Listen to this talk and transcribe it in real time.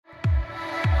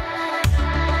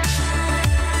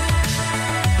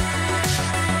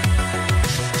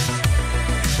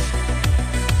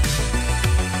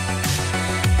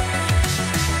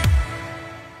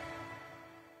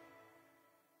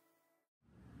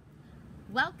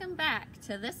Welcome back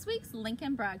to this week's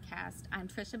Lincoln broadcast. I'm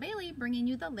Trisha Bailey, bringing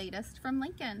you the latest from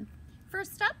Lincoln.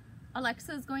 First up,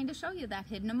 Alexa is going to show you that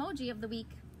hidden emoji of the week.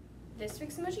 This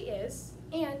week's emoji is,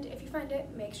 and if you find it,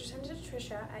 make sure to send it to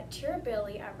Trisha at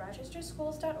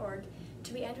tirabailey@rochesterschools.org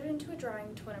to be entered into a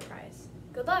drawing to win a prize.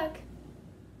 Good luck!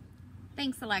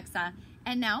 Thanks, Alexa.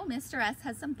 And now Mr. S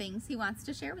has some things he wants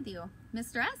to share with you.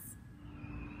 Mr. S?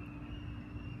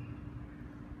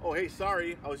 Oh, hey,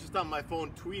 sorry. I was just on my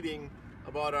phone tweeting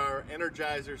about our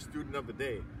Energizer Student of the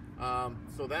Day.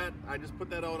 So that, I just put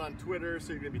that out on Twitter,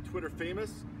 so you're going to be Twitter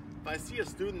famous. If I see a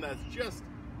student that's just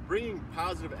bringing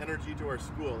positive energy to our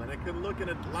school, and it can look in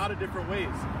a lot of different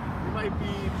ways. You might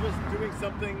be just doing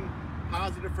something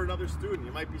positive for another student.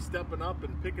 You might be stepping up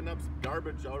and picking up some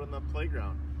garbage out on the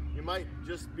playground. You might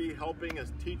just be helping a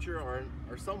teacher or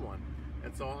someone.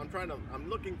 And so I'm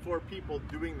looking for people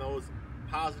doing those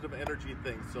positive energy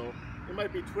things. So you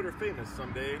might be Twitter famous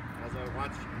someday as I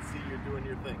watch and see you doing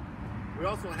your thing. We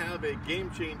also have a game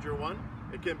changer one.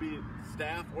 It can be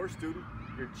staff or student.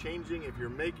 You're changing if you're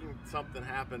making something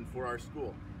happen for our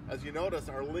school. As you notice,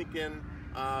 our Lincoln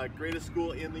Greatest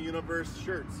School in the Universe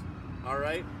shirts. All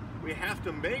right, we have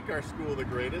to make our school the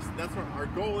greatest. That's what our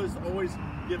goal is, always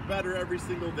get better every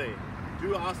single day.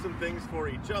 Do awesome things for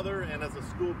each other and as a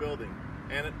school building.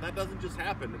 And that doesn't just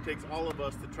happen. It takes all of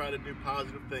us to try to do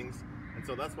positive things. And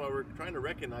so that's why we're trying to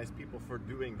recognize people for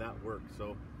doing that work.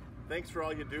 So thanks for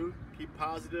all you do. Keep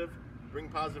positive, bring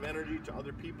positive energy to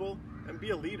other people, and be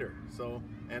a leader. So,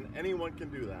 and anyone can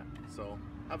do that. So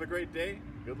have a great day.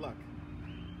 Good luck.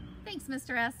 Thanks,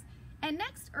 Mr. S. And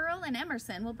next, Earl and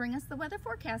Emerson will bring us the weather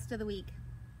forecast of the week.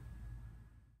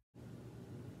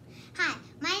 Hi,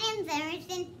 my name's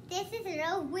Emerson. This is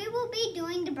Earl. We will be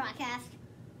doing the broadcast.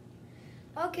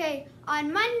 Okay,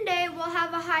 on Monday we'll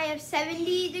have a high of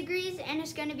 70 degrees and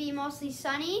it's going to be mostly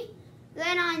sunny.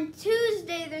 Then on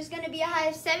Tuesday there's going to be a high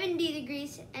of 70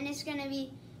 degrees and it's going to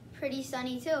be pretty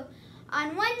sunny too.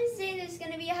 On Wednesday there's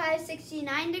going to be a high of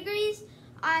 69 degrees.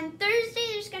 On Thursday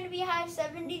there's going to be a high of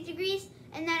 70 degrees.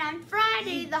 And then on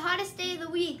Friday, the hottest day of the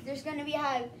week, there's going to be a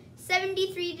high of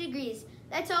 73 degrees.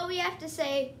 That's all we have to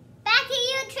say. Back to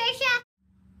you, Trisha.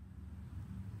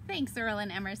 Thanks, Earl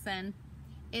and Emerson.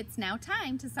 It's now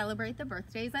time to celebrate the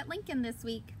birthdays at Lincoln this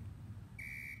week.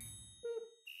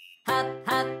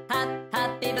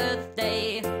 Happy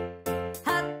birthday.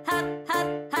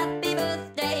 Happy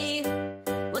birthday.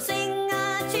 We'll sing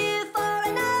a cheer for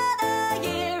another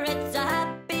year. It's a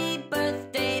happy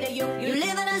birthday to you. You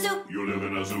live in a zoo. You live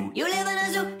in a zoo. You live in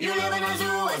a zoo. You live in a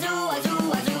zoo. A zoo, a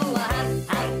zoo, a zoo.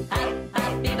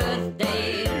 Happy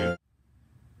birthday.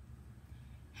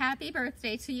 Happy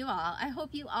birthday to you all. I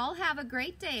hope you all have a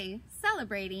great day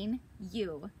celebrating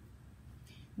you.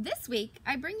 This week,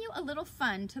 I bring you a little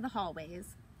fun to the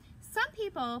hallways. Some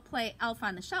people play Elf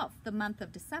on the Shelf the month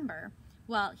of December.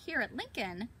 Well, here at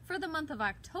Lincoln, for the month of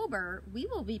October, we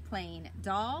will be playing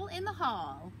Doll in the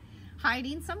Hall.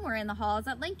 Hiding somewhere in the halls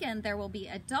at Lincoln, there will be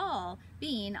a doll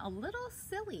being a little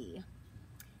silly.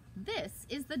 This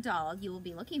is the doll you will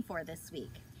be looking for this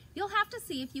week. You'll have to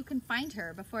see if you can find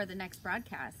her before the next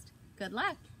broadcast. Good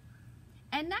luck.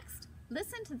 And next,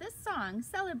 listen to this song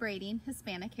celebrating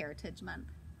Hispanic Heritage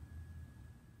Month.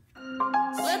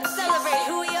 Let's celebrate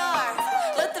who we are.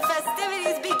 Let the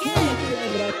festivities begin.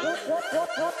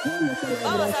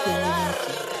 Vamos a bailar.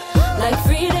 Like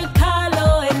Frida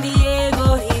Kahlo and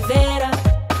Diego Rivera,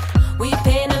 we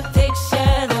paint a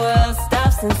picture, the world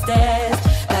stops and stares.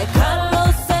 Like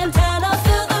Carlos Santana,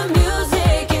 feel the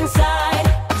music inside.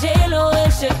 J-Lo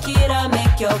and Shakira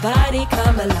make your body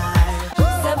come alive.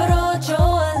 Sabro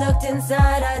Ochoa looked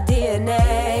inside our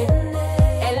DNA.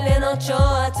 Ellen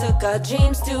Ochoa took our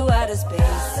dreams to outer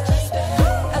space.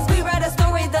 As we write a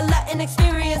story, the Latin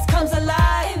experience comes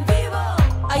alive.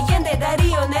 Allende,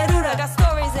 Darío, Neruda got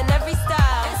stories in every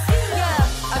style.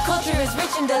 Yeah, our culture is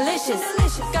rich and delicious.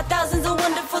 Got thousands of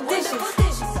wonderful dishes.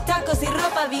 Tacos y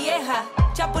ropa vieja,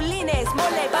 chapulines,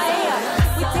 mole, paella.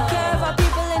 We take care of our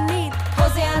people in need.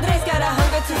 Jose Andrés got a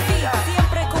hunger to feed.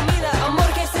 Siempre comida,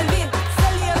 amor que servir.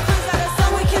 Celia Cruz got a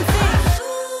song we can sing.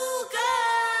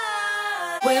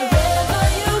 Wherever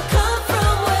you come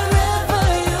from, wherever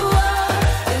you are,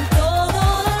 en todo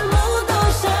el mundo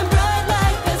shine bright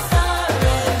like the sun.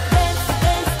 Dance,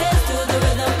 dance, dance to the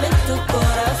rhythm en tu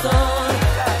corazón.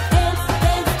 Dance,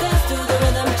 dance, dance to the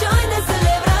rhythm, join the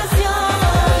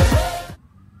celebración.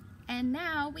 And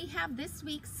now we have this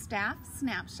week's staff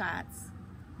snapshots.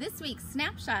 This week's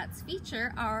snapshots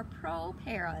feature our pro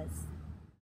paras.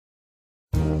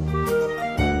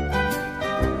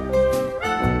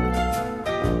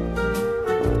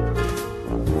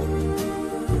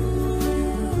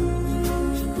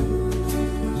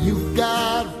 You've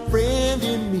got a friend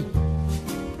in me.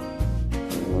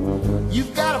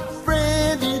 You've got a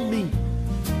friend in me.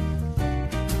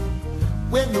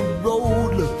 When the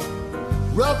road looks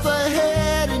rough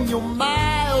ahead and you're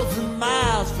miles and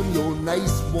miles from your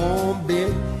nice warm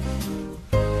bed,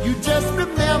 you just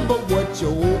remember what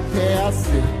your old past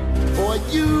said. Boy,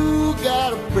 you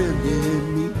got a friend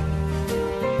in me.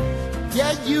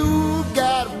 Yeah, you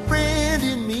got a friend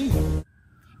in me.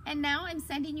 And now I'm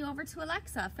sending you over to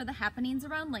Alexa for the happenings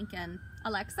around Lincoln.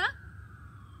 Alexa?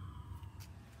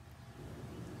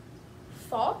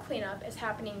 Fall cleanup is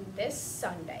happening this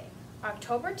Sunday,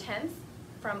 October 10th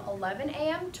from 11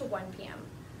 a.m. to 1 p.m.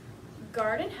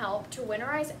 Garden help to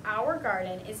winterize our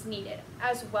garden is needed,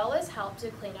 as well as help to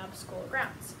clean up school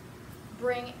grounds.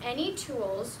 Bring any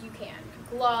tools you can,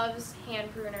 gloves,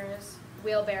 hand pruners,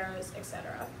 wheelbarrows,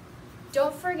 etc.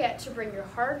 Don't forget to bring your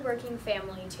hard-working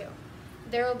family too.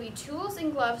 There will be tools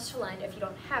and gloves to lend if you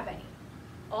don't have any.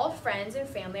 All friends and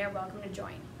family are welcome to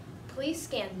join. Please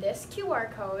scan this QR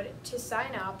code to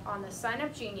sign up on the Sign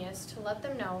Up Genius to let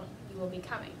them know you will be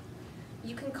coming.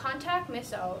 You can contact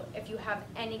Miss O if you have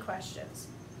any questions.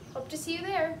 Hope to see you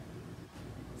there.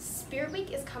 Spirit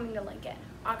Week is coming to Lincoln.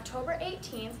 October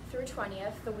 18th through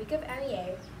 20th, the week of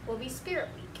NEA, will be Spirit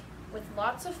Week with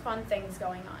lots of fun things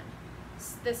going on.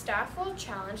 The staff will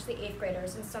challenge the 8th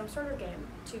graders in some sort of game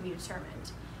to be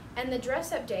determined. And the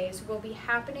dress-up days will be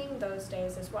happening those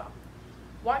days as well.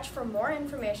 Watch for more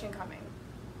information coming.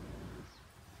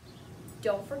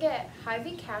 Don't forget,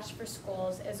 Hy-Vee Cash for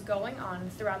Schools is going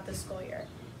on throughout the school year.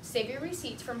 Save your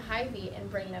receipts from Hy-Vee and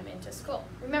bring them into school.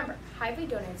 Remember, Hy-Vee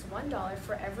donates $1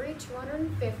 for every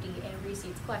 $250 in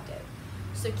receipts collected.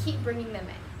 So keep bringing them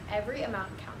in. Every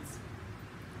amount counts.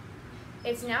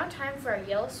 It's now time for our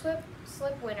Yellow Slip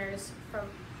winners from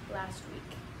last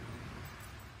week.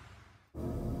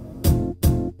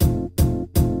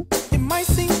 It might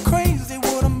seem crazy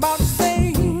what I'm about to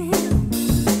say.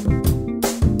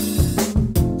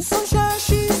 Sunshine,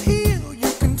 she's here,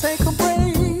 you can take a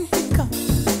break.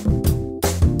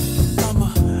 I'm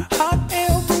a hot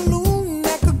air balloon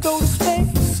that could go to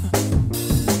space.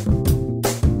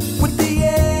 With the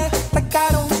air, like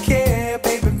I don't care,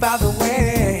 baby, by the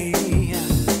way.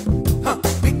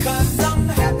 Because I'm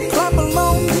happy. Clap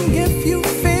along if you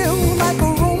feel like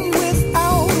a room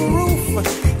without a roof.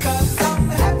 Because I'm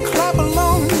happy. Clap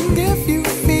along if you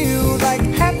feel like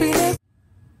happiness.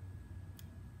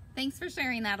 Thanks for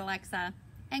sharing that, Alexa.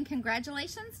 And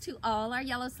congratulations to all our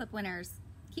Yellow Slip winners.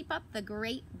 Keep up the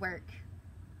great work.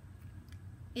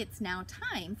 It's now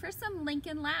time for some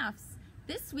Lincoln Laughs.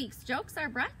 This week's jokes are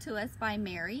brought to us by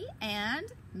Mary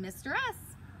and Mr. S.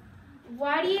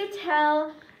 Why do you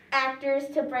tell actors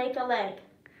to break a leg?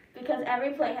 Because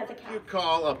every play has a You count.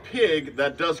 call a pig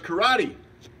that does karate?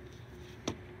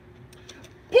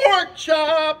 Pork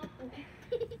chop!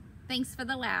 Thanks for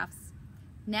the laughs.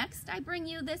 Next, I bring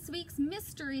you this week's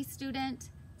mystery student.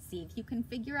 See if you can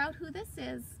figure out who this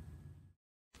is.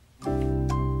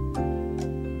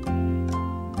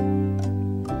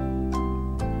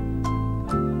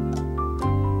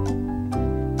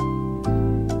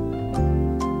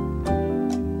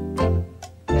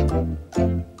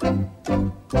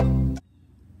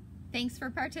 Thanks for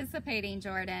participating,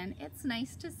 Jordan. It's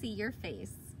nice to see your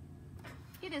face.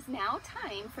 It is now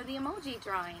time for the emoji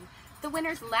drawing. The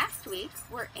winners last week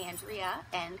were Andrea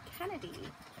and Kennedy.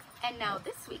 And now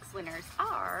this week's winners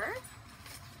are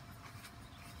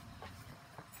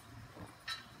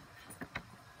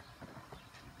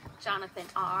Jonathan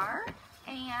R.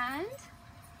 and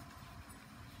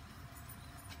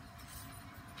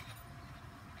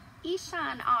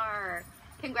Ishan R.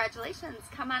 Congratulations.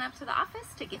 Come on up to the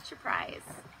office to get your prize.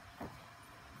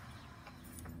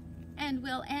 And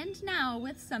we'll end now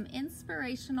with some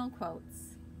inspirational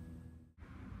quotes.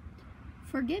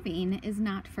 Forgiving is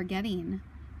not forgetting.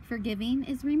 Forgiving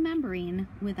is remembering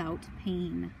without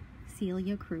pain.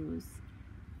 Celia Cruz.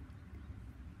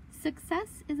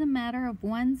 Success is a matter of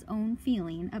one's own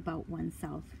feeling about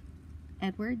oneself.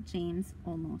 Edward James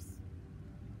Olmos.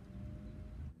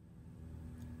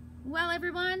 Well,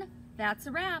 everyone, that's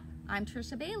a wrap. I'm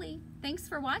Trisha Bailey. Thanks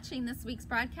for watching this week's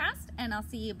broadcast, and I'll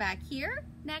see you back here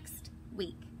next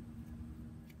week.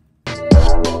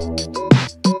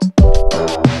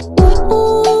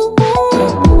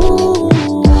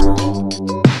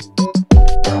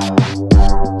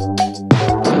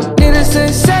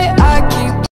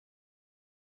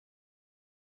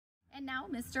 And now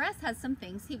Mr. S has some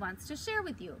things he wants to share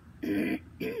with you.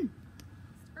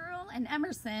 Earl and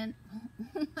Emerson.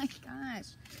 Oh my gosh.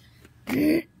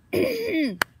 Okay.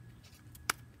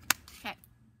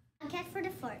 Catch for the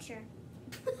fortune.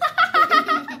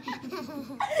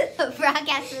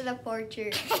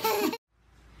 torture.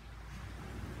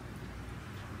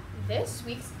 This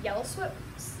week's Yellow Swift.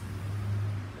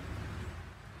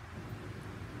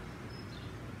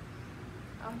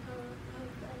 I don't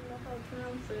know how to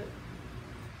pronounce it.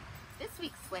 This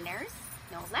week's winners,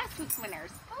 no, last week's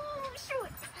winners. Oh, shoot.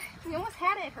 We almost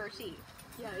had it, Hershey.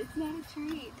 Yeah, it's not a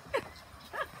treat.